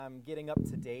I'm getting up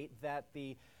to date, that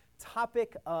the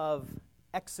topic of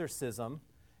exorcism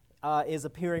is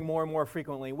appearing more and more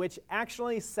frequently, which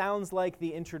actually sounds like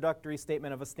the introductory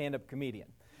statement of a stand-up comedian.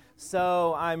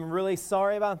 So I'm really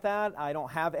sorry about that. I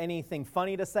don't have anything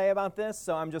funny to say about this,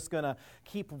 so I'm just going to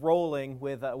keep rolling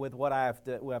with what I have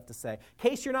to say. In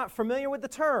case you're not familiar with the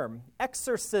term,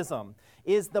 exorcism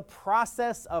is the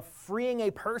process of freeing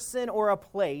a person or a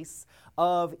place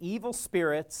of evil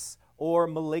spirits or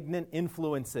malignant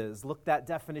influences. Look that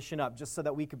definition up just so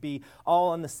that we could be all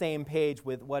on the same page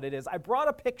with what it is. I brought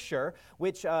a picture,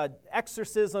 which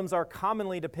exorcisms are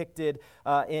commonly depicted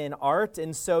in art,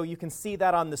 and so you can see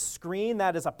that on the screen.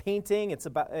 That is a painting.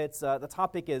 The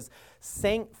topic is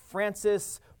Saint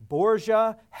Francis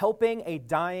Borgia helping a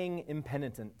dying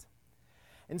impenitent.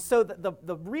 And so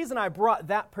the reason I brought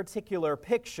that particular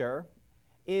picture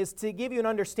is to give you an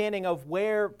understanding of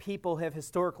where people have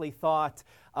historically thought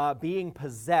being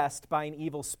possessed by an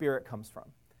evil spirit comes from.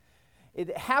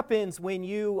 It happens when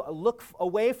you look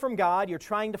away from God, you're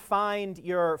trying to find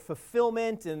your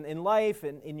fulfillment in life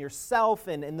and in yourself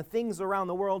and in the things around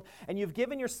the world, and you've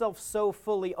given yourself so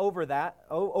fully over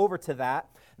to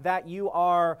that you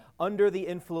are under the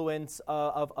influence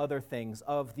of other things,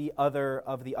 of the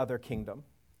other kingdom.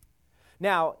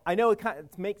 Now, I know it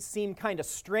makes seem kind of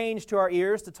strange to our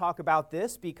ears to talk about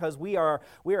this because we are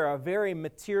a very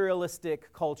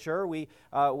materialistic culture.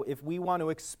 If we want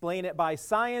to explain it by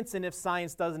science, and if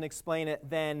science doesn't explain it,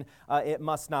 then it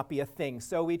must not be a thing.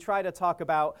 So we try to talk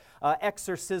about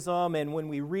exorcism, and when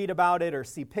we read about it or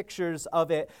see pictures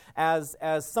of it, as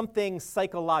something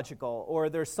psychological, or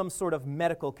there's some sort of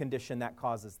medical condition that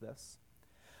causes this.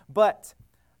 But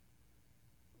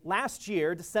last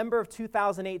year, December of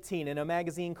 2018, in a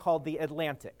magazine called The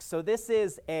Atlantic. So this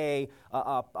is a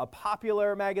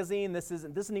popular magazine. This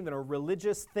isn't even a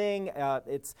religious thing.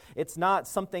 It's not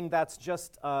something that's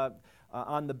just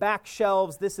on the back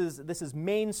shelves. This is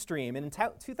mainstream. And in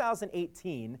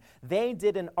 2018, they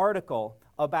did an article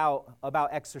about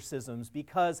exorcisms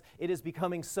because it is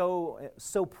becoming so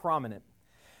prominent.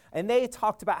 And they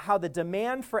talked about how the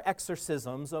demand for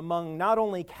exorcisms among not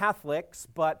only Catholics,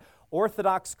 but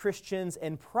Orthodox Christians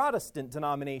and Protestant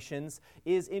denominations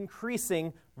is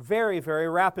increasing very, very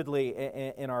rapidly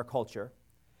in our culture.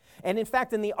 And in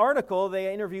fact, in the article,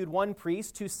 they interviewed one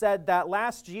priest who said that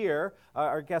last year,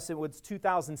 I guess it was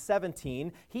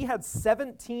 2017, he had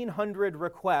 1,700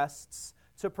 requests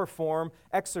to perform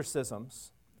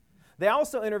exorcisms. They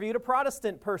also interviewed a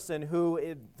Protestant person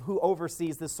who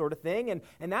oversees this sort of thing,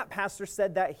 and that pastor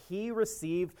said that he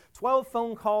received 12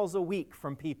 phone calls a week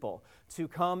from people to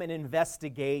come and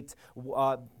investigate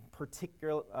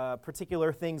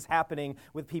particular things happening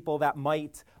with people that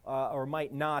might or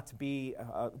might not be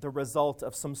the result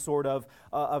of some sort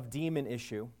of demon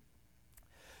issue.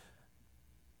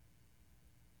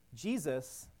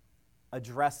 Jesus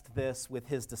addressed this with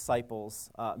his disciples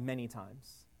many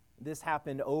times. This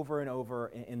happened over and over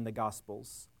in the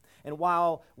Gospels. And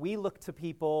while we look to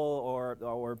people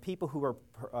or people who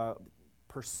are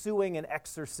pursuing an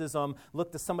exorcism,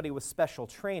 look to somebody with special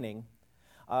training,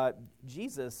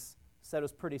 Jesus said it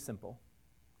was pretty simple.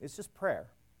 It's just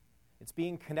prayer. It's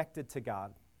being connected to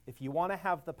God. If you want to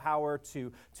have the power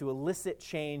to elicit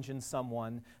change in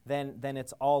someone, then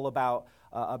it's all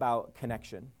about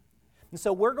connection. And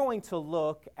so we're going to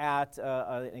look at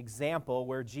an example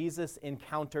where Jesus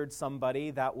encountered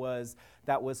somebody that was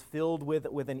filled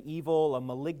with an evil, a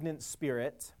malignant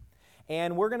spirit.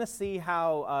 And we're going to see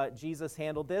how Jesus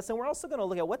handled this. And we're also going to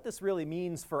look at what this really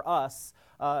means for us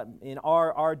in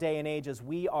our day and age as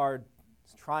we are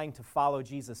trying to follow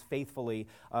Jesus faithfully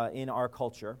in our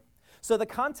culture. So the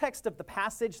context of the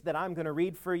passage that I'm going to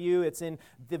read for you, it's in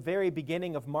the very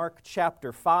beginning of Mark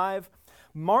chapter 5.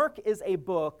 Mark is a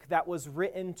book that was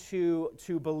written to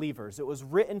believers. It was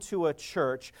written to a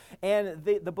church, and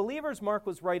the believers Mark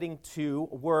was writing to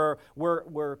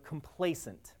were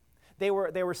complacent. They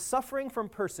were suffering from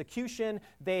persecution.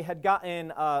 They had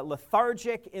gotten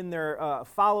lethargic in their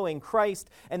following Christ,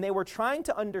 and they were trying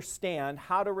to understand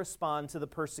how to respond to the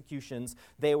persecutions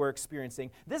they were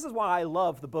experiencing. This is why I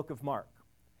love the book of Mark,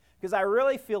 because I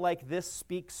really feel like this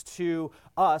speaks to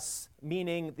us,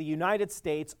 meaning the United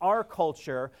States, our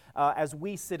culture, as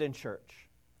we sit in church.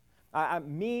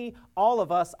 All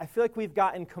of us, I feel like we've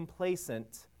gotten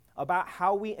complacent about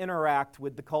how we interact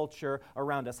with the culture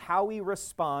around us, how we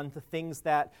respond to things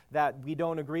that we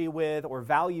don't agree with or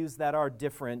values that are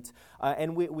different.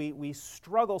 And we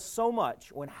struggle so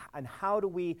much on how do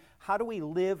we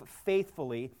live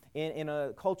faithfully in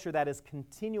a culture that is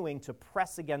continuing to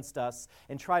press against us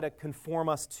and try to conform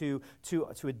us to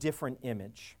a different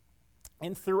image.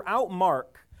 And throughout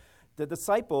Mark, the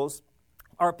disciples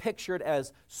are pictured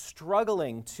as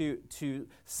struggling to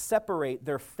separate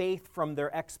their faith from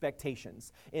their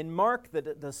expectations. In Mark, the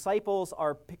disciples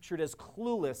are pictured as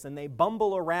clueless, and they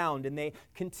bumble around, and they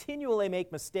continually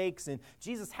make mistakes, and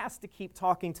Jesus has to keep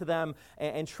talking to them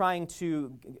and trying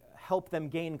to help them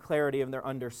gain clarity in their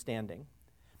understanding.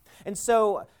 And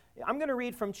so I'm going to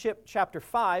read from chapter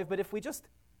 5, but if we just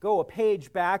go a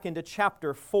page back into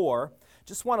chapter 4,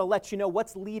 just want to let you know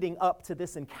what's leading up to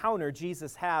this encounter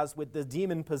Jesus has with the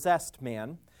demon-possessed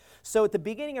man. So at the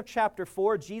beginning of chapter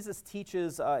 4, Jesus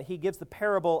teaches, he gives the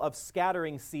parable of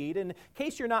scattering seed. And in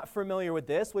case you're not familiar with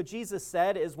this, what Jesus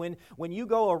said is when you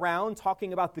go around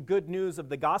talking about the good news of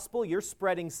the gospel, you're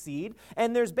spreading seed.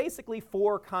 And there's basically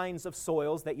 4 kinds of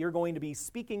soils that you're going to be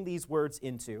speaking these words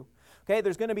into. Okay,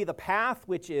 there's going to be the path,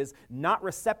 which is not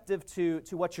receptive to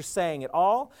what you're saying at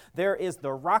all. There is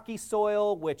the rocky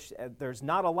soil, which there's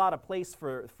not a lot of place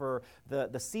for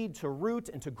the seed to root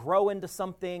and to grow into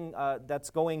something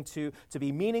that's going to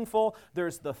be meaningful.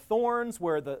 There's the thorns,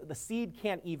 where the seed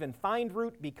can't even find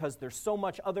root because there's so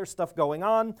much other stuff going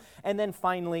on. And then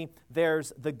finally,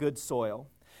 there's the good soil.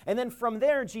 And then from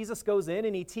there, Jesus goes in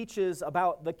and he teaches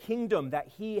about the kingdom that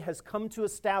he has come to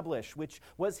establish, which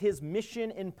was his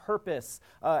mission and purpose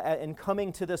in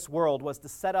coming to this world, was to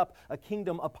set up a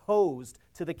kingdom opposed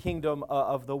to the kingdom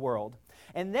of the world.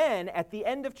 And then at the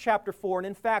end of chapter 4, and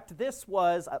in fact, this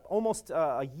was almost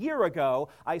a year ago,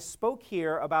 I spoke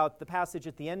here about the passage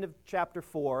at the end of chapter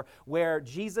 4 where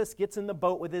Jesus gets in the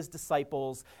boat with his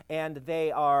disciples, and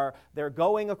they're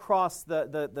going across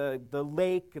the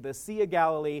lake, the Sea of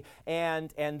Galilee,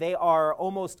 and they are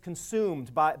almost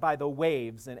consumed by the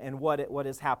waves and what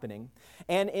is happening.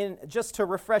 And just to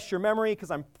refresh your memory,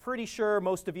 because I'm pretty sure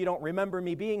most of you don't remember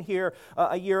me being here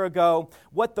a year ago,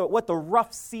 what the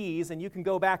rough seas, and you can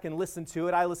go back and listen to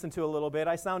it. I listened to it a little bit.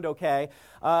 I sound okay.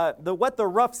 What the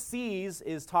rough seas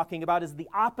is talking about is the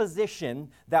opposition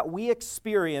that we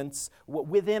experience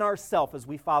within ourselves as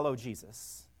we follow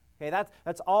Jesus. Okay,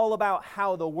 that's all about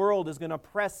how the world is going to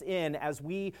press in as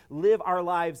we live our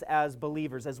lives as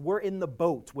believers, as we're in the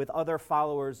boat with other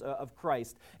followers of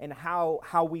Christ, and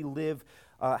how we live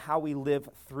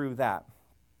through that.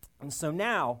 And so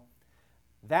now,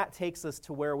 that takes us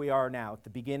to where we are now, at the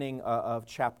beginning of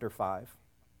chapter 5.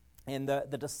 And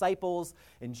the disciples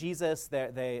and Jesus,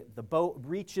 the boat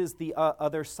reaches the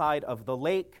other side of the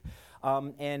lake.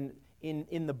 And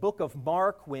in the book of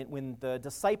Mark, when the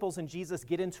disciples and Jesus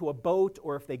get into a boat,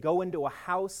 or if they go into a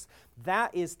house,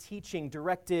 that is teaching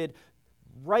directed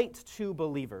right to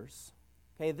believers.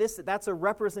 Okay, that's a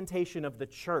representation of the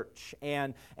church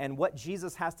and what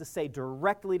Jesus has to say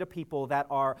directly to people that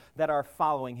are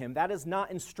following him. That is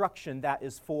not instruction that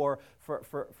is for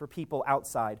people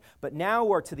outside. But now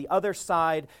we're to the other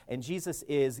side, and Jesus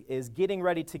is getting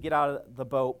ready to get out of the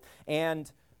boat.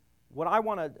 And what I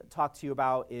want to talk to you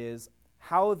about is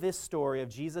how this story of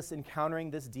Jesus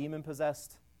encountering this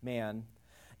demon-possessed man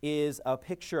is a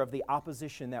picture of the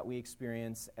opposition that we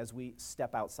experience as we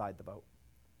step outside the boat.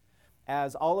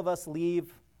 As all of us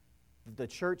leave the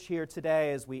church here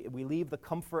today, as we leave the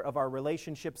comfort of our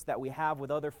relationships that we have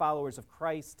with other followers of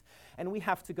Christ, and we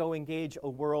have to go engage a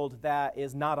world that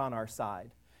is not on our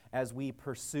side as we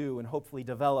pursue and hopefully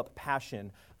develop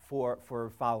passion for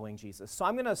following Jesus. So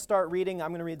I'm going to start reading.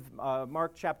 I'm going to read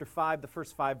Mark chapter 5, the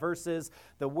first 5 verses.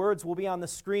 The words will be on the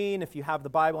screen. If you have the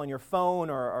Bible on your phone,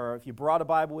 or if you brought a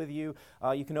Bible with you,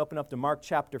 you can open up to Mark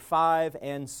chapter 5.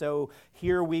 And so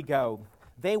here we go.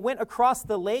 They went across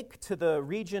the lake to the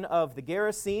region of the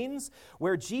Gerasenes,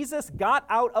 where Jesus got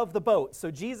out of the boat.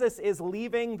 So Jesus is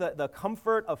leaving the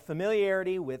comfort of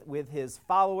familiarity with his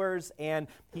followers, and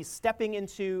he's stepping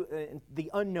into the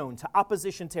unknown, to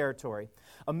opposition territory.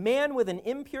 A man with an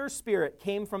impure spirit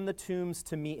came from the tombs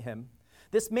to meet him.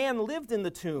 This man lived in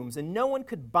the tombs, and no one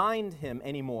could bind him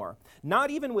anymore, not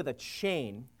even with a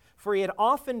chain. For he had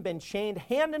often been chained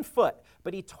hand and foot,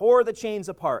 but he tore the chains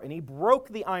apart, and he broke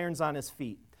the irons on his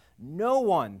feet. No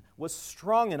one was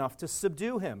strong enough to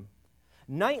subdue him.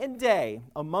 Night and day,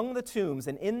 among the tombs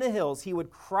and in the hills, he would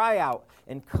cry out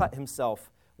and cut himself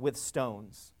with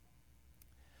stones.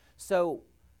 So,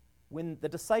 when the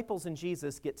disciples and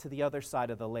Jesus get to the other side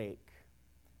of the lake,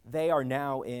 they are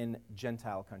now in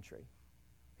Gentile country.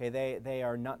 Okay, they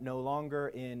are no longer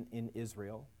in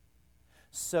Israel.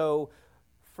 So,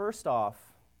 first off,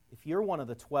 if you're one of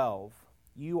the 12,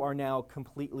 you are now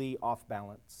completely off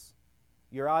balance.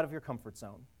 You're out of your comfort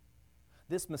zone.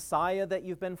 This Messiah that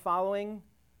you've been following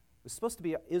was supposed to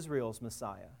be Israel's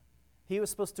Messiah. He was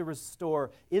supposed to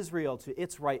restore Israel to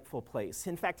its rightful place.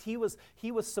 In fact, he was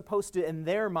supposed to, in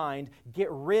their mind, get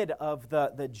rid of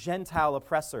the Gentile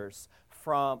oppressors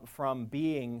from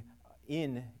being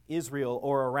in Israel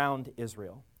or around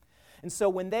Israel. And so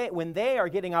when they are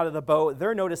getting out of the boat,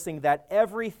 they're noticing that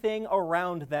everything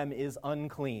around them is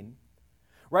unclean.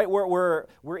 Right?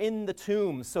 We're in the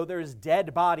tombs, so there's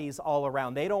dead bodies all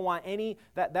around. They don't want any,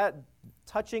 that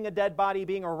touching a dead body,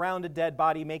 being around a dead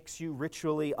body makes you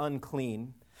ritually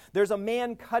unclean. There's a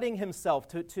man cutting himself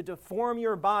to deform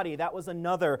your body. That was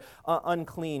another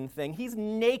unclean thing. He's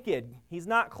naked. He's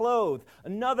not clothed.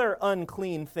 Another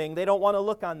unclean thing. They don't want to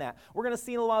look on that. We're going to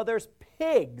see in a while there's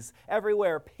pigs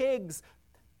everywhere. Pigs,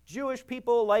 Jewish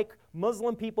people like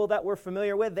Muslim people that we're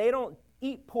familiar with, they don't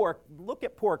eat pork, look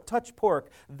at pork, touch pork.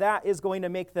 That is going to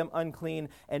make them unclean.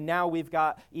 And now we've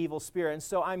got evil spirit. And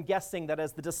so I'm guessing that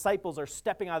as the disciples are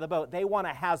stepping out of the boat, they want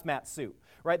a hazmat suit,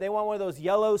 right? They want one of those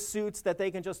yellow suits that they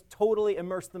can just totally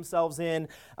immerse themselves in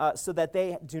so that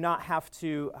they do not have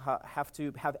to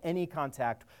have any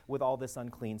contact with all this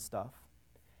unclean stuff.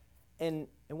 And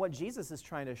what Jesus is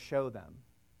trying to show them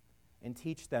and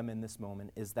teach them in this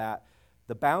moment is that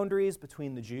the boundaries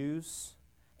between the Jews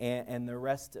and the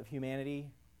rest of humanity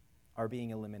are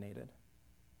being eliminated.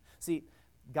 See,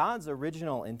 God's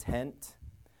original intent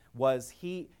was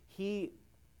he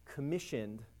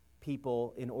commissioned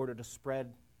people in order to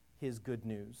spread his good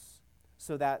news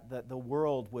so that the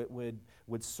world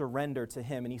would surrender to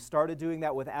him. And he started doing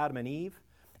that with Adam and Eve,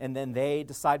 and then they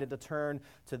decided to turn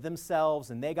to themselves,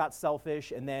 and they got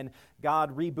selfish, and then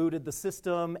God rebooted the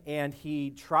system, and he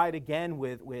tried again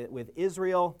with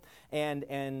Israel, and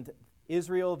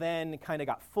Israel then kind of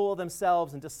got full of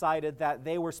themselves and decided that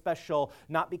they were special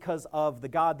not because of the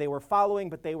God they were following,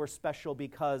 but they were special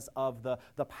because of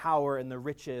the power and the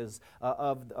riches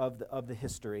of the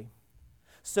history.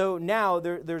 So now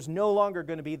there's no longer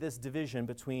going to be this division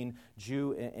between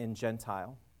Jew and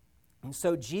Gentile. And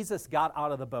so Jesus got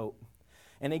out of the boat.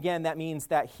 And again, that means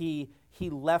that he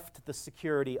left the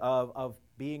security of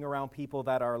being around people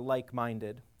that are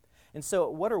like-minded. And so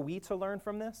what are we to learn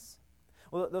from this?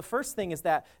 Well, the first thing is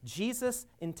that Jesus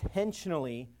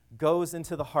intentionally goes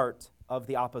into the heart of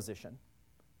the opposition.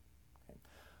 Okay.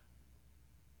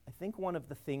 I think one of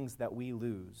the things that we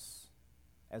lose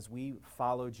as we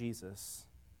follow Jesus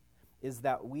is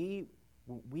that we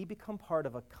become part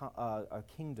of a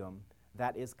kingdom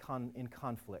that is in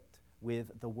conflict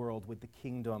with the world, with the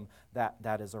kingdom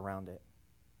that is around it.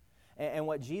 And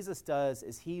what Jesus does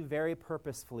is he very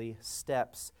purposefully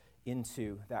steps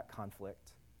into that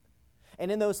conflict. And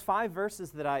in those 5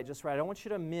 verses that I just read, I don't want you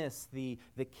to miss the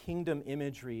kingdom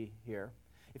imagery here.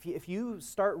 If you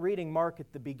start reading Mark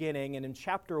at the beginning, and in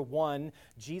chapter 1,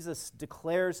 Jesus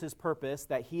declares his purpose,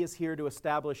 that he is here to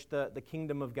establish the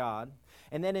kingdom of God.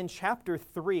 And then in chapter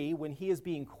 3, when he is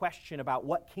being questioned about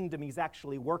what kingdom he's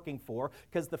actually working for,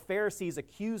 because the Pharisees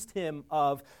accused him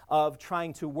of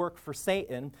trying to work for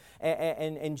Satan,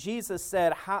 and Jesus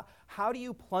said, how do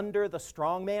you plunder the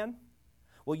strong man?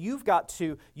 Well, you've got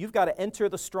to enter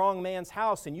the strong man's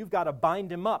house, and you've got to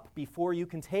bind him up before you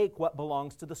can take what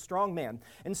belongs to the strong man.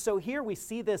 And so here we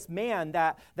see this man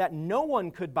that no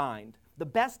one could bind. The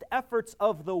best efforts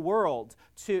of the world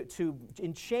to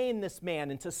enchain this man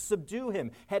and to subdue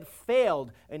him had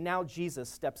failed, and now Jesus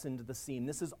steps into the scene.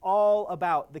 This is all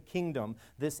about the kingdom,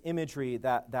 this imagery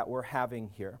that we're having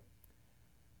here.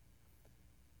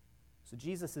 So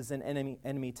Jesus is in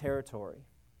enemy territory.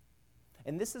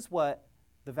 And this is what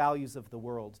the values of the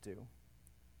world do.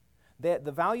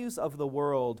 The values of the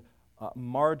world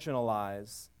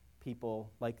marginalize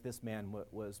people like this man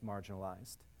was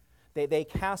marginalized. They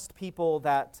cast people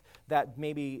that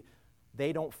maybe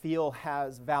they don't feel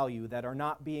has value, that are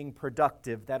not being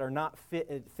productive, that are not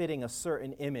fitting a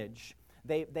certain image.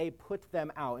 They put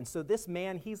them out. And so this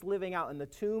man, he's living out in the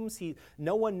tombs.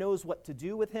 No one knows what to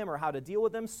do with him or how to deal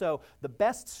with him. So the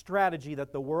best strategy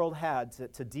that the world had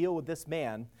to deal with this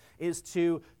man is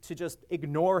to just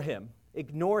ignore him,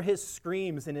 ignore his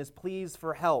screams and his pleas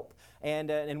for help.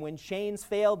 And when chains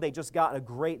failed, they just got a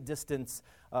great distance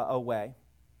away.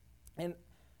 And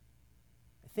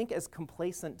I think as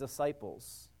complacent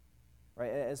disciples,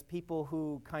 right, as people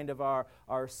who kind of are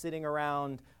sitting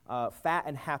around fat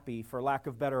and happy, for lack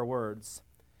of better words,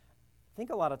 I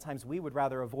think a lot of times we would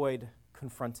rather avoid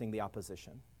confronting the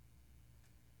opposition.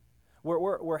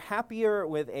 We're happier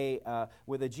with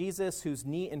a Jesus who's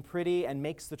neat and pretty and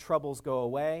makes the troubles go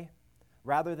away,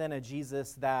 rather than a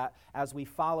Jesus that, as we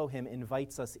follow him,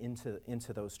 invites us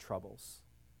into those troubles.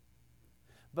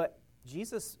 But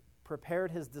Jesus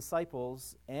prepared his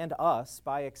disciples and us,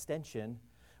 by extension,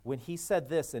 when he said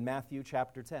this in Matthew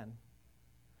chapter 10.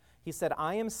 He said,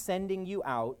 I am sending you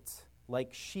out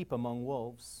like sheep among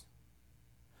wolves.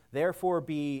 Therefore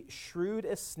be shrewd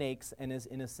as snakes and as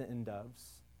innocent as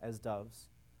doves. as doves.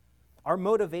 Our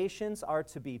motivations are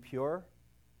to be pure,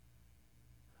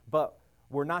 but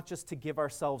we're not just to give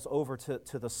ourselves over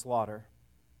to the slaughter.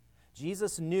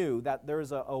 Jesus knew that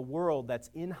there's a world that's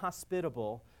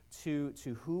inhospitable to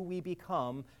who we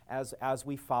become as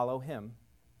we follow him.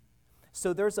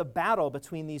 So there's a battle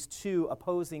between these two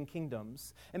opposing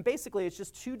kingdoms. And basically, it's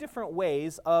just two different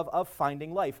ways of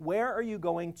finding life. Where are you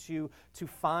going to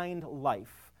find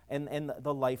life and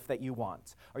the life that you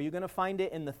want? Are you going to find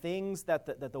it in the things that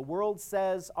the world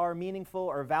says are meaningful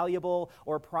or valuable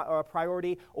or a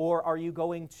priority? Or are you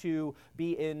going to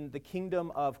be in the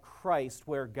kingdom of Christ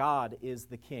where God is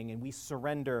the king and we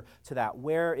surrender to that?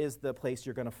 Where is the place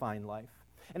you're going to find life?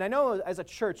 And I know as a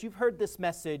church, you've heard this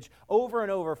message over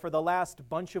and over for the last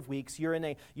bunch of weeks. You're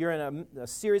in a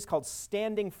series called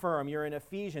Standing Firm. You're in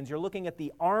Ephesians. You're looking at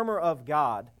the armor of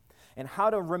God and how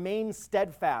to remain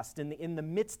steadfast in the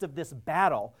midst of this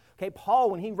battle. Okay,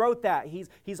 Paul, when he wrote that,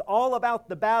 he's all about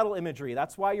the battle imagery.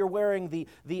 That's why you're wearing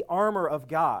the armor of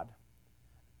God.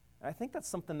 And I think that's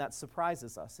something that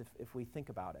surprises us if we think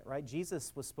about it, right?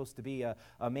 Jesus was supposed to be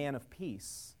a man of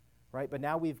peace. Right, but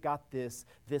now we've got this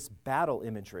battle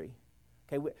imagery.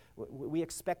 Okay, we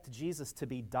expect Jesus to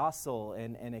be docile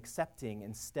and accepting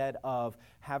instead of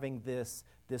having this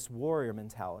warrior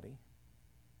mentality.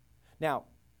 Now,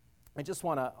 I just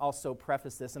want to also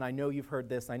preface this, and I know you've heard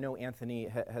this. I know Anthony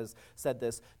has said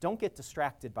this. Don't get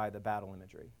distracted by the battle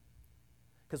imagery,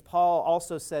 because Paul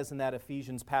also says in that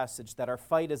Ephesians passage that our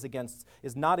fight is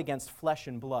not against flesh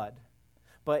and blood,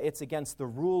 but it's against the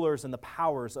rulers and the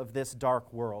powers of this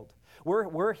dark world.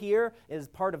 We're here as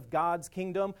part of God's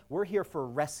kingdom. We're here for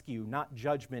rescue, not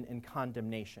judgment and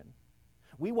condemnation.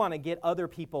 We want to get other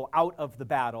people out of the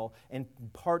battle and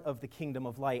part of the kingdom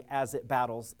of light as it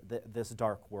battles this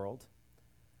dark world.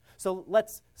 So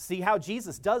let's see how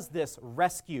Jesus does this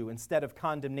rescue instead of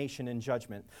condemnation and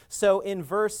judgment. So in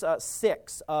verse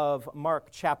 6 of Mark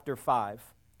chapter 5,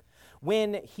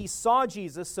 when he saw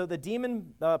Jesus, so the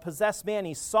demon-possessed man,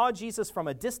 he saw Jesus from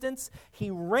a distance, he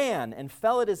ran and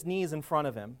fell at his knees in front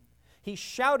of him. He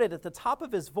shouted at the top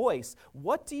of his voice,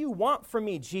 "What do you want from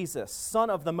me, Jesus,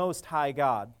 Son of the Most High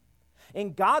God?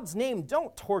 In God's name,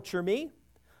 don't torture me."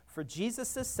 For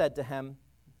Jesus has said to him,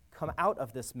 "Come out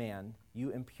of this man,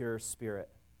 you impure spirit."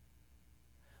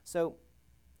 So,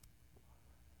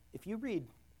 if you read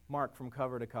Mark from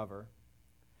cover to cover,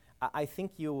 I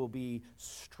think you will be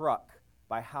struck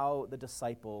by how the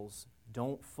disciples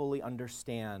don't fully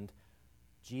understand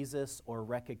Jesus or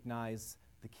recognize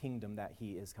the kingdom that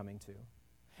he is coming to.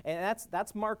 And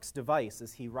that's Mark's device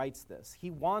as he writes this.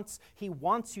 He wants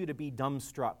you to be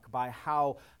dumbstruck by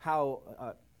how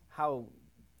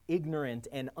ignorant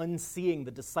and unseeing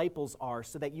the disciples are,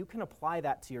 so that you can apply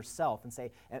that to yourself and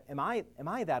say, am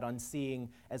I that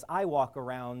unseeing as I walk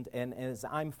around and as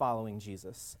I'm following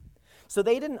Jesus? So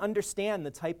they didn't understand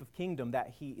the type of kingdom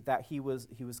that he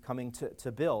was coming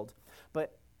to build.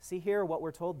 But see here what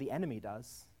we're told the enemy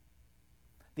does.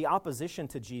 The opposition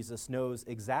to Jesus knows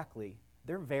exactly.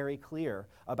 They're very clear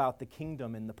about the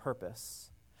kingdom and the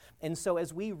purpose. And so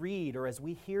as we read or as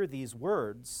we hear these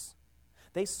words,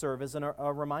 they serve as a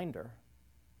reminder.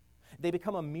 They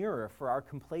become a mirror for our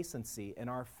complacency and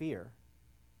our fear.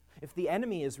 If the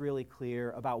enemy is really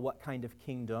clear about what kind of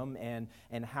kingdom and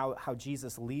how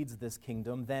Jesus leads this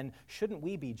kingdom, then shouldn't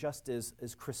we be just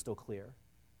as crystal clear?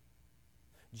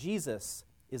 Jesus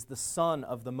is the Son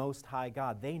of the Most High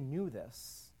God. They knew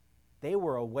this. They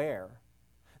were aware.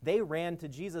 They ran to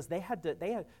Jesus.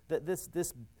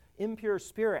 This impure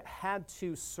spirit had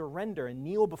to surrender and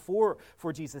kneel before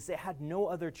Jesus. It had no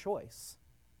other choice.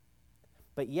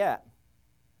 But yet,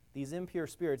 these impure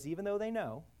spirits, even though they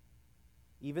know,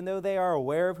 even though they are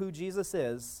aware of who Jesus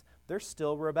is, they're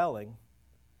still rebelling.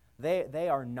 They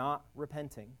are not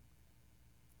repenting.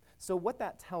 So what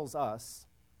that tells us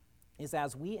is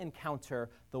as we encounter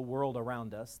the world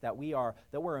around us that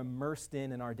we're immersed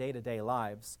in our day-to-day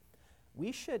lives,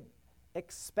 we should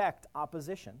expect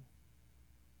opposition.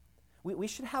 We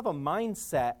should have a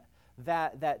mindset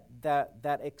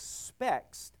that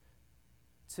expects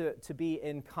to be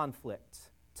in conflict,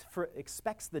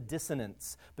 expects the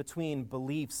dissonance between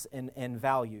beliefs and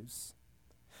values.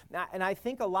 Now, and I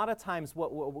think a lot of times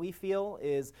what we feel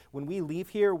is when we leave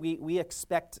here, we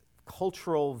expect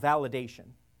cultural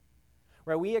validation.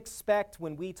 Right? We expect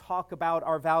when we talk about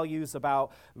our values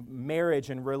about marriage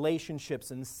and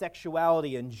relationships and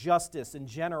sexuality and justice and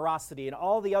generosity and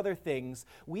all the other things,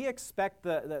 we expect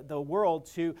the world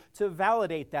to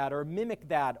validate that or mimic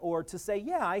that or to say,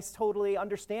 yeah, I totally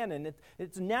understand, and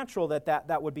it's natural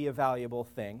that would be a valuable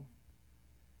thing.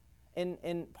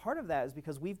 And part of that is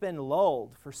because we've been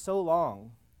lulled for so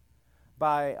long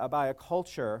by a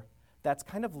culture that's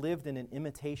kind of lived in an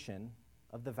imitation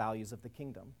of the values of the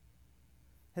kingdom,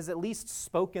 has at least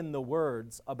spoken the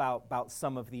words about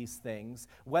some of these things,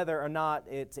 whether or not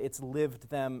it's lived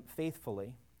them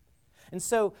faithfully. And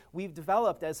so we've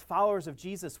developed, as followers of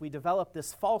Jesus, we developed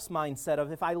this false mindset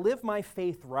of, if I live my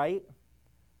faith right,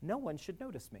 no one should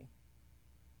notice me.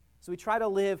 So we try to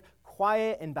live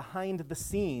quiet and behind the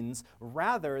scenes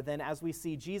rather than, as we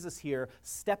see Jesus here,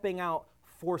 stepping out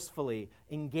forcefully,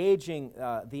 engaging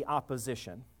the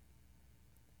opposition.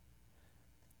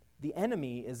 The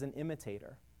enemy is an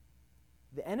imitator.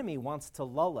 The enemy wants to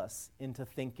lull us into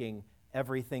thinking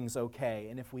everything's okay,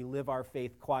 and if we live our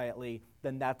faith quietly,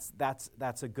 then that's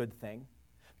a good thing.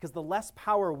 Because the less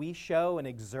power we show and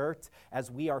exert as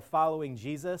we are following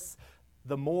Jesus,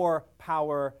 the more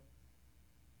power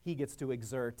he gets to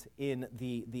exert in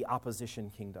the opposition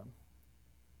kingdom.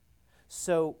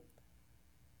 So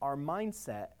our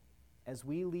mindset, as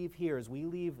we leave here, as we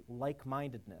leave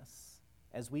like-mindedness,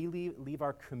 as we leave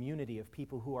our community of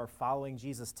people who are following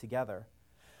Jesus together,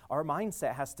 our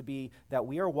mindset has to be that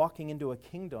we are walking into a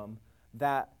kingdom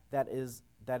that is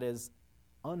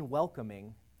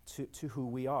unwelcoming to who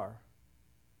we are.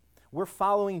 We're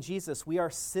following Jesus. We are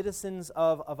citizens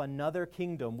of another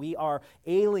kingdom. We are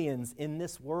aliens in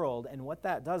this world, and what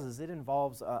that does is it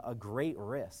involves a great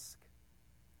risk.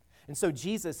 And so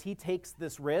Jesus, he takes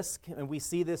this risk, and we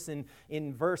see this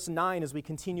in verse 9 as we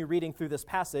continue reading through this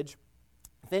passage.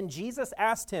 Then Jesus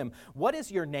asked him, "What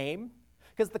is your name?"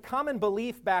 Because the common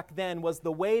belief back then was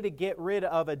the way to get rid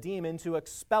of a demon, to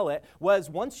expel it, was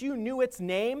once you knew its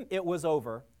name, it was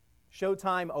over.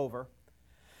 Showtime over.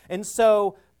 And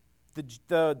so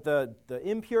the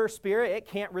impure spirit, it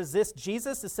can't resist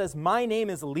Jesus. It says, "My name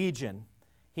is Legion,"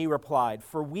 he replied,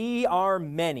 "for we are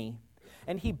many."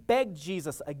 And he begged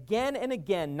Jesus again and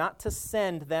again not to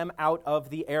send them out of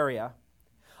the area.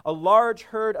 A large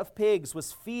herd of pigs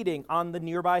was feeding on the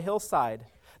nearby hillside.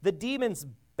 The demons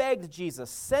begged Jesus,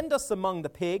 "Send us among the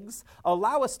pigs,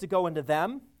 allow us to go into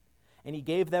them." And he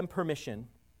gave them permission.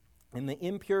 And the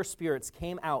impure spirits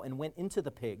came out and went into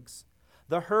the pigs.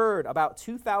 The herd, about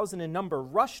 2,000 in number,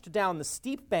 rushed down the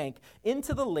steep bank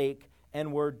into the lake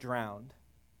and were drowned.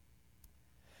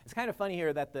 It's kind of funny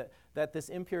here that this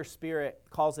impure spirit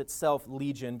calls itself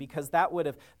Legion, because that would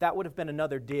have been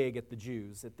another dig at the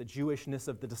Jews, at the Jewishness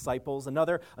of the disciples,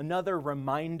 another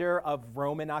reminder of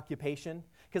Roman occupation,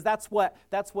 because that's what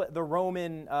the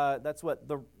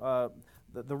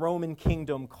Roman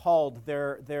kingdom called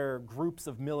their groups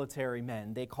of military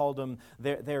men. They called them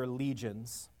their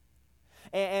legions.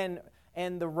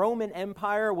 And the Roman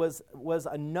Empire was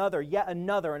yet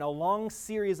another in a long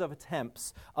series of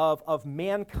attempts of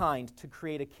mankind to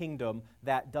create a kingdom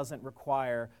that doesn't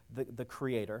require the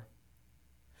creator.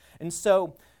 And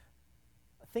so,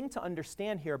 a thing to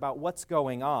understand here about what's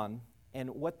going on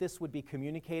and what this would be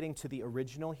communicating to the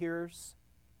original hearers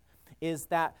is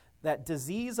that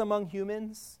disease among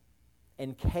humans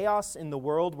and chaos in the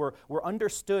world were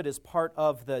understood as part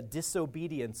of the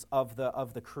disobedience of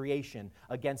the creation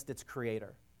against its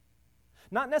creator.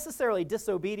 Not necessarily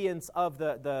disobedience of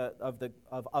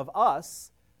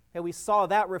us. And we saw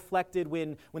that reflected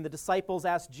when the disciples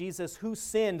asked Jesus, "Who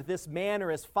sinned, this man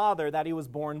or his father, that he was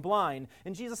born blind?"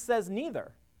 And Jesus says,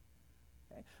 "Neither."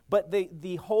 Okay? But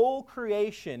the whole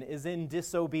creation is in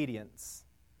disobedience.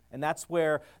 And that's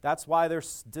why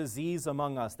there's disease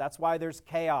among us. That's why there's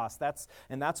chaos. That's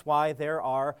why there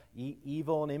are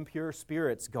evil and impure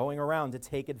spirits going around to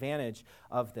take advantage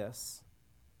of this.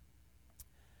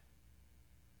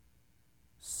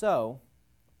 So,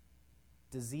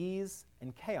 disease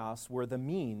and chaos were the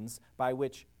means by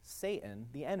which Satan,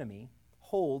 the enemy,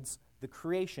 holds the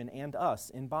creation and us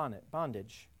in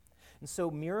bondage. And so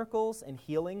miracles and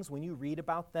healings, when you read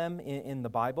about them in the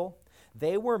Bible,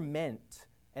 they were meant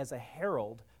as a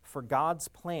herald for God's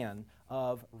plan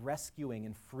of rescuing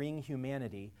and freeing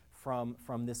humanity from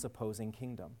this opposing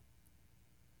kingdom.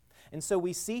 And so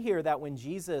we see here that when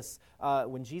Jesus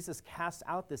casts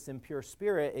out this impure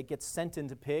spirit, it gets sent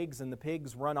into pigs, and the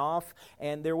pigs run off,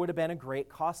 and there would have been a great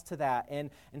cost to that. And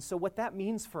so what that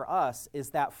means for us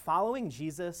is that following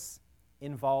Jesus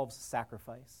involves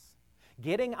sacrifice.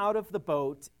 Getting out of the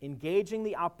boat, engaging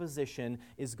the opposition,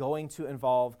 is going to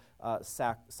involve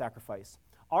sacrifice.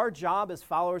 Our job as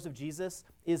followers of Jesus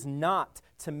is not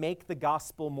to make the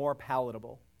gospel more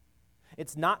palatable.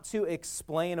 It's not to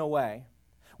explain away.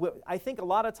 I think a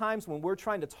lot of times when we're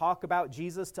trying to talk about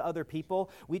Jesus to other people,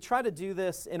 we try to do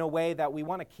this in a way that we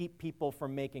want to keep people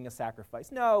from making a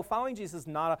sacrifice. No, following Jesus is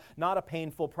not a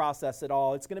painful process at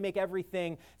all. It's going to make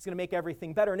everything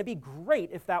better, and it'd be great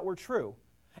if that were true.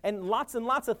 And lots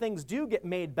of things do get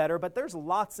made better, but there's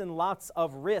lots and lots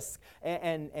of risk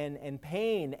and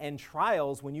pain and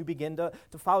trials when you begin to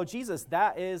follow Jesus.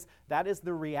 That is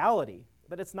the reality.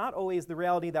 But it's not always the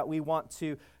reality that we want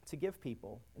to give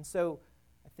people. And so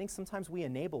I think sometimes we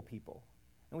enable people.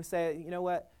 And we say, you know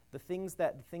what, the things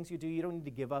you do, you don't need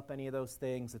to give up any of those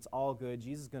things. It's all good.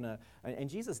 And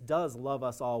Jesus does love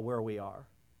us all where we are.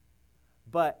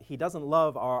 But he doesn't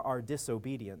love our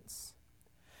disobedience.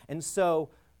 And so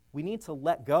we need to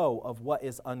let go of what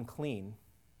is unclean.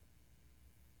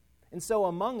 And so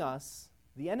among us,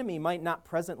 the enemy might not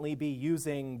presently be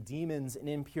using demons and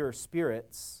impure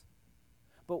spirits,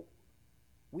 but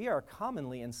we are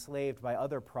commonly enslaved by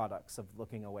other products of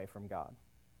looking away from God.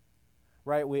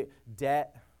 Right?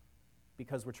 Debt,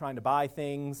 because we're trying to buy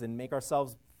things and make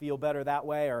ourselves feel better that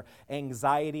way, or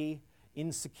anxiety,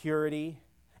 insecurity,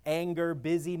 anger,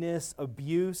 busyness,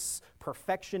 abuse,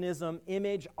 perfectionism,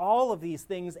 image, all of these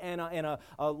things, and a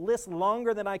list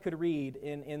longer than I could read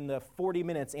in the 40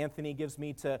 minutes Anthony gives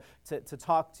me to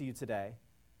talk to you today.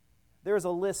 There is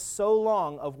a list so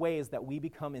long of ways that we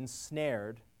become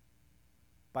ensnared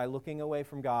by looking away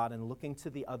from God and looking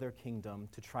to the other kingdom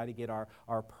to try to get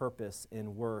our purpose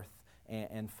and worth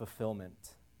and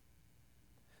fulfillment.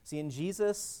 See, in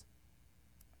Jesus,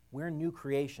 we're a new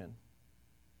creation.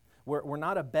 We're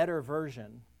not a better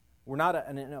version. We're not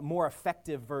a more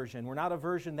effective version. We're not a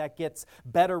version that gets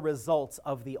better results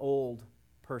of the old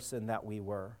person that we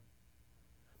were.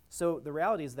 So the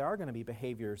reality is there are going to be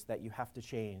behaviors that you have to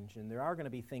change, and there are going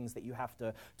to be things that you have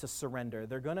to surrender.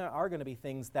 There are going to be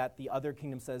things that the other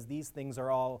kingdom says, these things are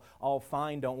all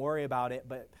fine, don't worry about it,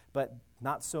 but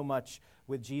not so much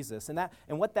with Jesus. And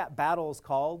what that battle is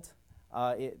called,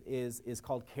 it is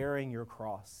called carrying your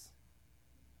cross.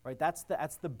 Right? That's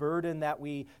the burden that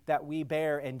we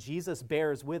bear, and Jesus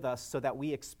bears with us so that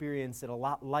we experience it a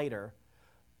lot lighter.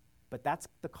 But that's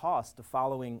the cost of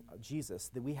following Jesus,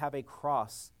 that we have a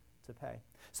cross to pay.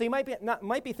 So you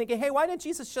might be thinking, hey, why didn't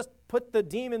Jesus just put the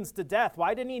demons to death?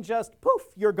 Why didn't he just, poof,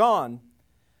 you're gone?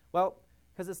 Well,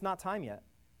 because it's not time yet.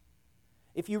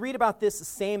 If you read about this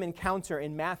same encounter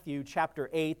in Matthew chapter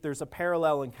 8, there's a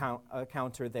parallel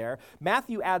encounter there.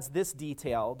 Matthew adds this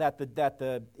detail that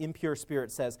the impure spirit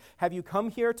says, "Have you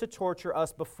come here to torture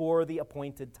us before the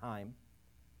appointed time?"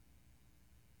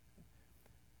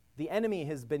 The enemy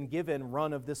has been given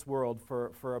run of this world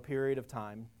for a period of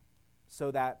time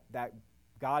so that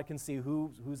God can see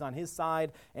who's on his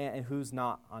side and who's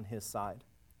not on his side.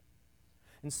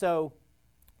 And so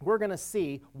we're going to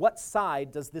see what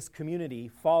side does this community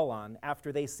fall on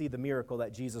after they see the miracle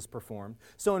that Jesus performed.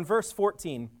 So in verse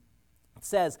 14, it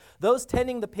says, "Those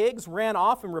tending the pigs ran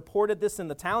off and reported this in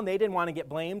the town." They didn't want to get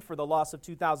blamed for the loss of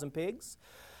 2,000 pigs.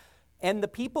 "And the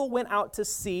people went out to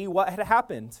see what had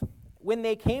happened. When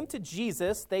they came to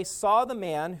Jesus, they saw the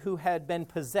man who had been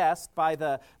possessed by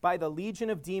the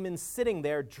legion of demons sitting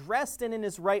there, dressed and in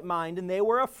his right mind, and they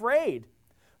were afraid.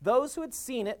 Those who had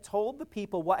seen it told the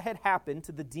people what had happened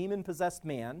to the demon-possessed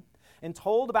man and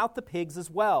told about the pigs as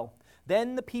well.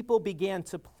 Then the people began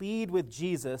to plead with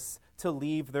Jesus to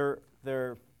leave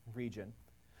their region."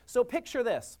 So picture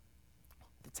this.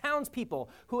 The townspeople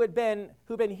who had been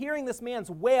hearing this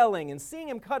man's wailing and seeing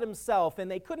him cut himself,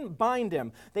 and they couldn't bind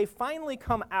him, they finally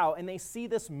come out and they see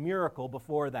this miracle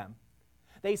before them.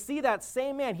 They see that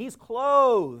same man. He's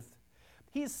clothed.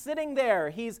 He's sitting there.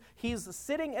 He's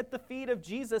sitting at the feet of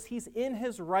Jesus. He's in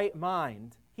his right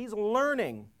mind. He's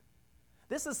learning.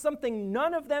 This is something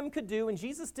none of them could do, and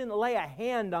Jesus didn't lay a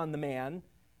hand on the man,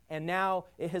 and now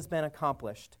it has been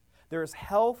accomplished. There is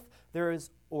health, there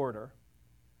is order.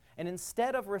 And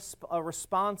instead of a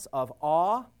response of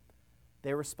awe,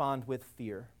 they respond with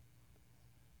fear.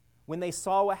 When they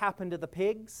saw what happened to the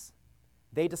pigs,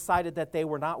 they decided that they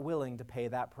were not willing to pay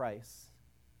that price.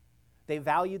 They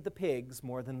valued the pigs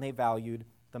more than they valued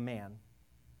the man.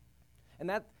 And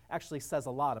that actually says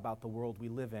a lot about the world we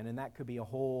live in, and that could be a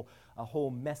whole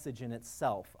message in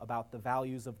itself about the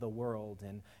values of the world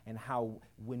and how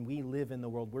when we live in the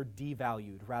world, we're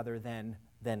devalued rather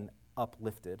than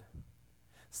uplifted.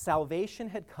 Salvation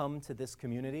had come to this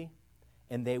community,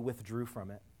 and they withdrew from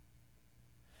it.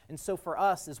 And so for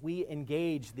us, as we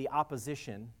engage the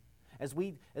opposition, as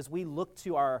we look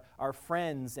to our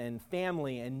friends and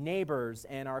family and neighbors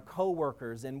and our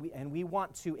coworkers, and we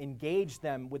want to engage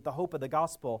them with the hope of the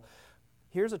gospel,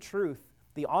 here's a truth.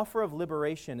 The offer of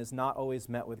liberation is not always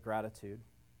met with gratitude.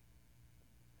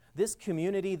 This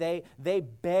community, they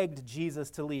begged Jesus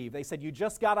to leave. They said, "You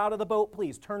just got out of the boat,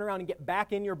 please turn around and get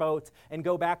back in your boat and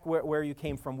go back where you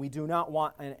came from. We do not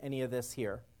want any of this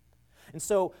here." And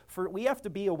so we have to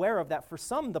be aware of that. For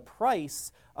some, the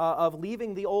price of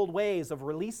leaving the old ways, of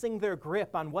releasing their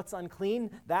grip on what's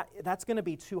unclean, that's going to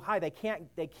be too high. They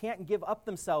can't give up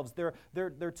themselves.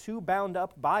 They're too bound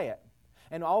up by it.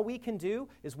 And all we can do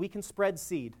is we can spread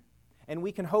seed. And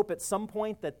we can hope at some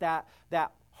point that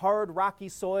hard, rocky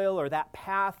soil or that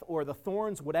path or the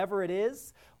thorns, whatever it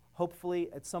is, hopefully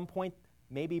at some point,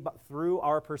 maybe through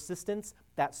our persistence,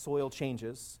 that soil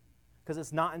changes. Because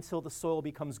it's not until the soil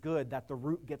becomes good that the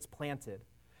root gets planted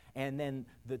and then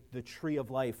the tree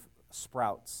of life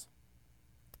sprouts.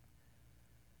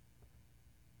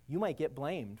 You might get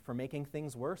blamed for making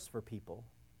things worse for people.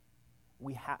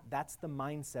 That's the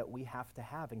mindset we have to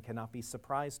have and cannot be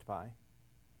surprised by.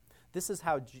 This is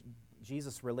how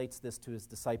Jesus relates this to his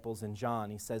disciples in John.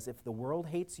 He says, if the world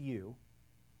hates you,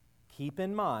 keep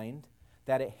in mind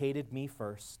that it hated me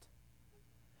first.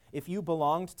 If you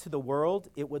belonged to the world,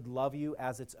 it would love you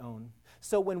as its own.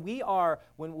 So when we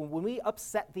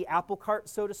upset the apple cart,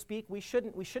 so to speak, we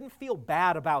shouldn't feel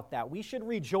bad about that. We should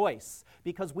rejoice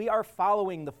because we are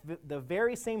following the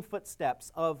very same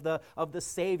footsteps of the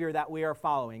Savior that we are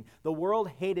following. The world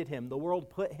hated him. The world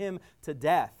put him to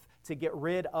death to get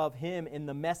rid of him in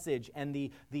the message and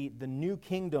the new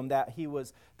kingdom that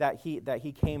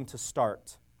he came to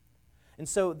start. And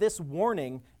so this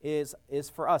warning is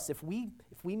for us. If we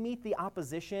meet the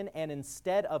opposition and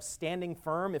instead of standing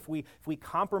firm, if we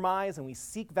compromise and we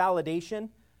seek validation,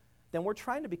 then we're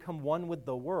trying to become one with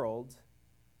the world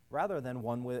rather than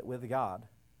one with God.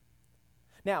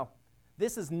 Now,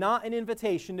 this is not an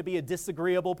invitation to be a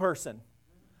disagreeable person.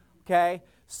 Okay?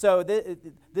 So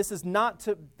this is not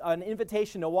an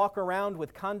invitation to walk around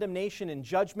with condemnation and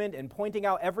judgment and pointing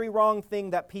out every wrong thing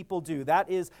that people do. That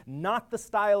is not the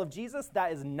style of Jesus.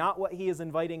 That is not what he is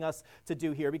inviting us to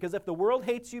do here. Because if the world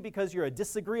hates you because you're a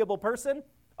disagreeable person,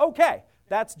 okay,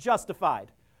 that's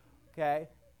justified. Okay?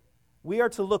 We are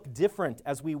to look different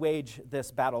as we wage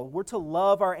this battle. We're to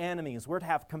love our enemies. We're to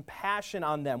have compassion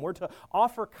on them. We're to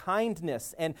offer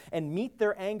kindness and meet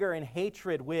their anger and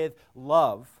hatred with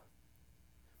love.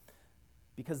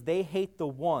 Because they hate the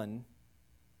one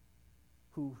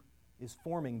who is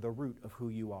forming the root of who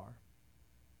you are.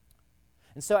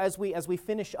 And so as we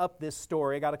finish up this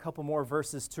story, I got a couple more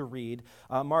verses to read.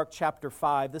 Mark chapter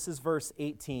 5, this is verse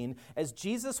 18. As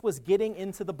Jesus was getting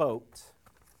into the boat,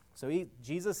 so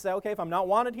Jesus said, okay, if I'm not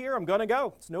wanted here, I'm going to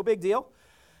go. It's no big deal.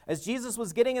 As Jesus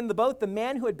was getting in the boat, the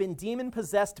man who had been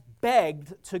demon-possessed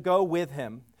begged to go with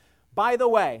him. By the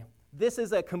way, this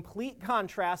is a complete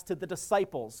contrast to the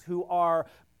disciples who are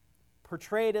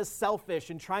portrayed as selfish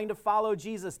and trying to follow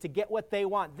Jesus to get what they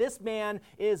want. This man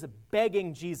is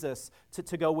begging Jesus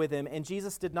to go with him, and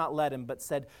Jesus did not let him, but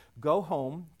said, go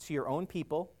home to your own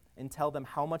people and tell them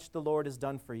how much the Lord has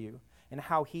done for you and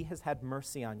how he has had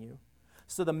mercy on you.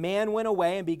 So the man went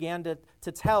away and began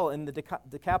to tell in the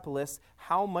Decapolis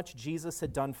how much Jesus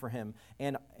had done for him,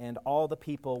 and all the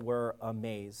people were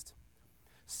amazed.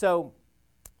 So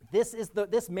this is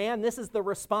the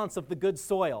response of the good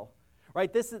soil,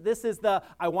 right? This is the,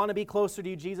 I want to be closer to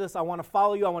you, Jesus. I want to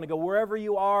follow you. I want to go wherever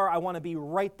you are. I want to be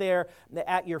right there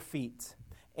at your feet.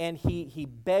 And he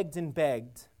begged and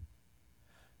begged.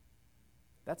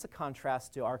 That's a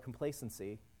contrast to our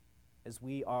complacency as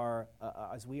we are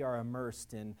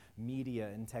immersed in media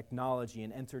and technology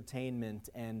and entertainment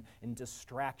and in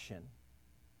distraction.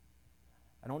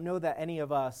 I don't know that any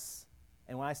of us,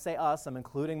 and when I say us, I'm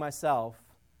including myself,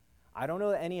 I don't know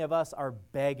that any of us are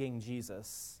begging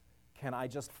Jesus, can I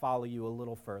just follow you a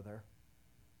little further?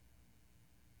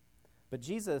 But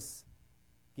Jesus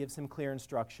gives him clear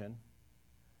instruction.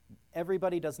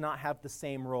 Everybody does not have the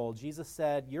same role. Jesus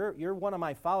said, you're one of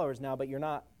my followers now, but you're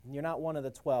not one of the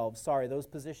 12. Sorry, those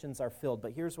positions are filled,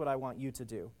 but here's what I want you to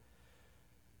do.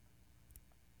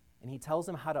 And he tells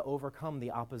him how to overcome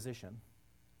the opposition.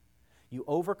 You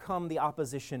overcome the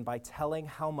opposition by telling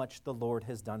how much the Lord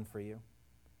has done for you.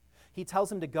 He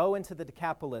tells him to go into the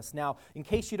Decapolis. Now, in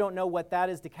case you don't know what that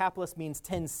is, Decapolis means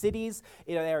 10 cities.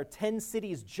 There are 10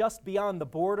 cities just beyond the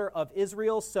border of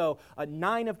Israel. So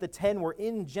 9 of the 10 were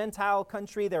in Gentile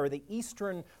country. They were the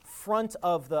eastern front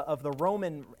of the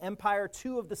Roman Empire.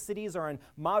 2 of the cities are in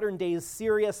modern-day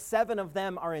Syria. 7 of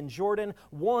them are in Jordan.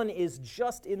 1 is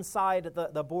just inside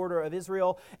the border of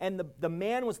Israel. And the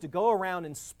man was to go around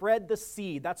and spread the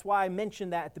seed. That's why I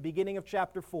mentioned that at the beginning of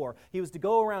chapter 4. He was to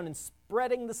go around and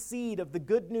spreading the seed of the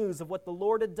good news of what the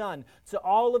Lord had done to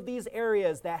all of these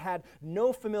areas that had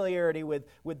no familiarity with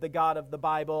the God of the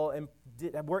Bible and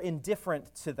were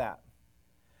indifferent to that.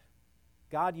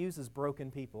 God uses broken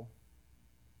people.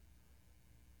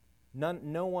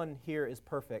 No one here is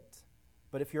perfect.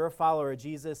 But if you're a follower of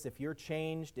Jesus, if you're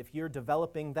changed, if you're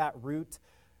developing that root,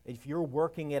 if you're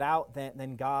working it out,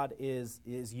 then God is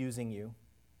using you.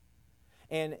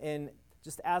 And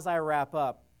just as I wrap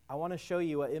up, I want to show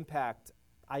you what impact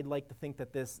I'd like to think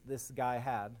that this guy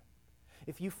had.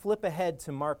 If you flip ahead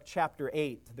to Mark chapter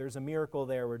 8, there's a miracle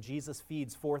there where Jesus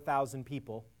feeds 4,000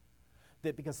 people.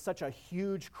 That because such a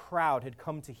huge crowd had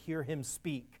come to hear him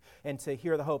speak and to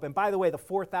hear the hope. And by the way, the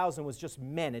 4,000 was just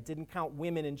men. It didn't count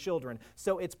women and children.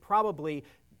 So it's probably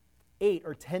 8,000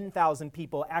 or 10,000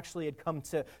 people actually had come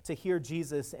to hear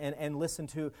Jesus and listen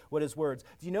to what his words.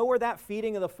 Do you know where that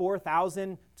feeding of the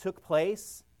 4,000 took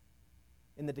place?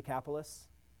 In the Decapolis.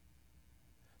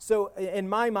 So in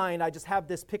my mind, I just have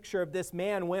this picture of this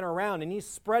man went around and he's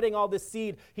spreading all this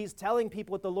seed. He's telling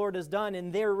people what the Lord has done,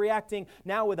 and they're reacting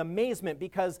now with amazement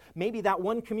because maybe that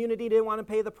one community didn't want to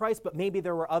pay the price, but maybe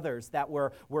there were others that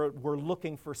were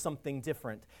looking for something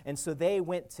different. And so they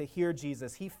went to hear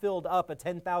Jesus. He filled up a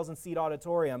 10,000-seat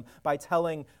auditorium by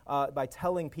telling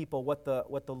people what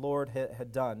the Lord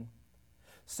had done.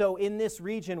 So in this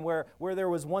region where there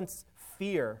was once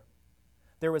fear,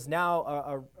 there was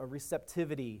now a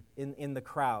receptivity in the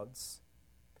crowds.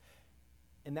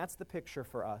 And that's the picture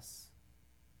for us.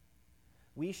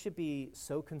 We should be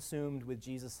so consumed with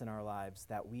Jesus in our lives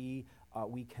that we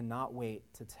cannot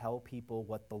wait to tell people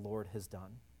what the Lord has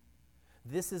done.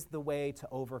 This is the way to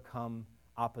overcome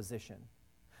opposition.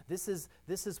 This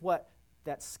is what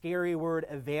that scary word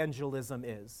evangelism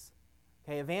is.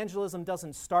 Okay, evangelism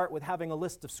doesn't start with having a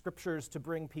list of scriptures to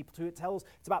bring people to. It's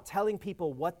about telling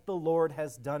people what the Lord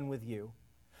has done with you.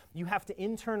 You have to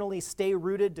internally stay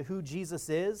rooted to who Jesus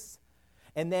is,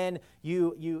 and then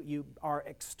you are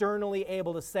externally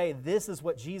able to say, this is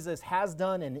what Jesus has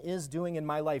done and is doing in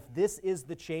my life. This is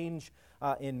the change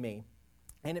in me.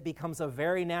 And it becomes a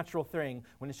very natural thing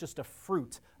when it's just a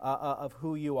fruit of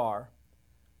who you are.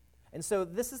 And so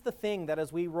this is the thing that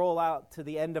as we roll out to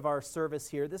the end of our service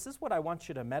here, this is what I want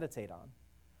you to meditate on.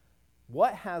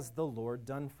 What has the Lord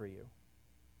done for you?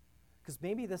 Because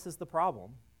maybe this is the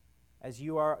problem as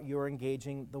you're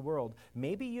engaging the world.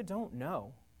 Maybe you don't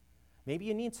know. Maybe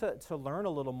you need to learn a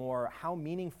little more how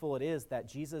meaningful it is that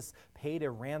Jesus paid a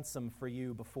ransom for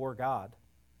you before God.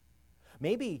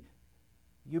 Maybe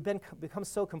you've become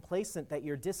so complacent that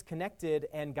you're disconnected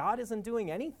and God isn't doing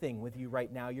anything with you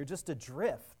right now. You're just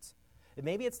adrift. And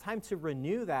maybe it's time to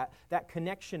renew that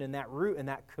connection and that root and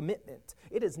that commitment.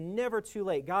 It is never too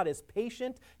late. God is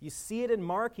patient. You see it in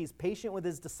Mark. He's patient with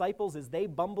his disciples as they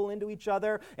bumble into each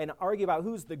other and argue about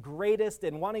who's the greatest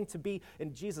and wanting to be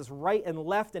in Jesus' right and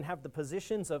left and have the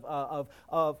positions of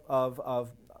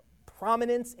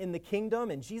prominence in the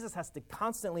kingdom. And Jesus has to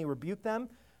constantly rebuke them.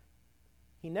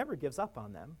 He never gives up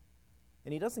on them.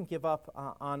 And he doesn't give up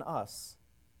on us.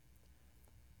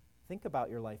 Think about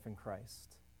your life in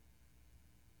Christ.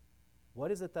 What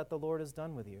is it that the Lord has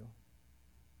done with you?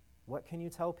 What can you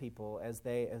tell people as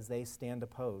they stand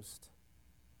opposed?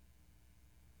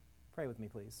 Pray with me,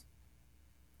 please.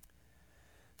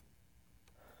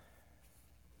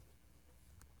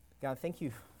 God, thank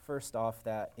you first off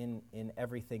that in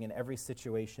everything, in every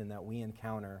situation that we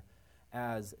encounter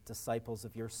as disciples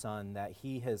of your Son, that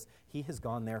he has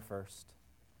gone there first.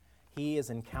 He has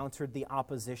encountered the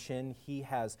opposition. He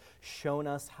has shown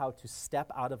us how to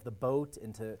step out of the boat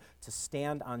and to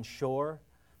stand on shore.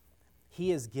 He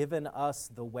has given us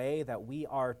the way that we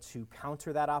are to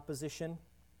counter that opposition.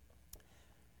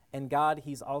 And God,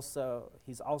 He's also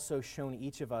shown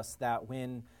each of us that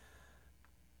when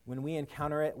we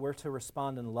encounter it, we're to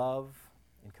respond in love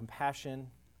and compassion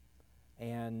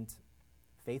and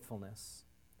faithfulness.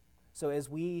 So as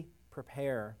we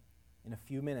prepare in a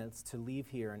few minutes to leave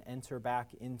here and enter back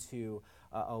into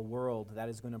a world that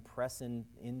is going to press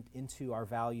into our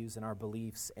values and our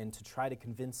beliefs and to try to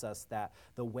convince us that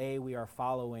the way we are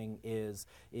following is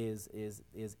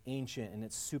ancient and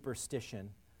it's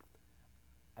superstition,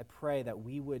 I pray that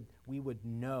we would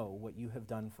know what you have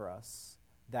done for us,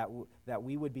 that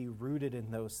we would be rooted in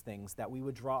those things, that we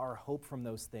would draw our hope from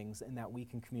those things, and that we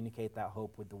can communicate that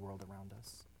hope with the world around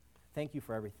us. Thank you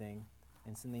for everything.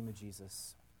 And it's in the name of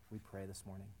Jesus we pray this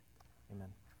morning. Amen.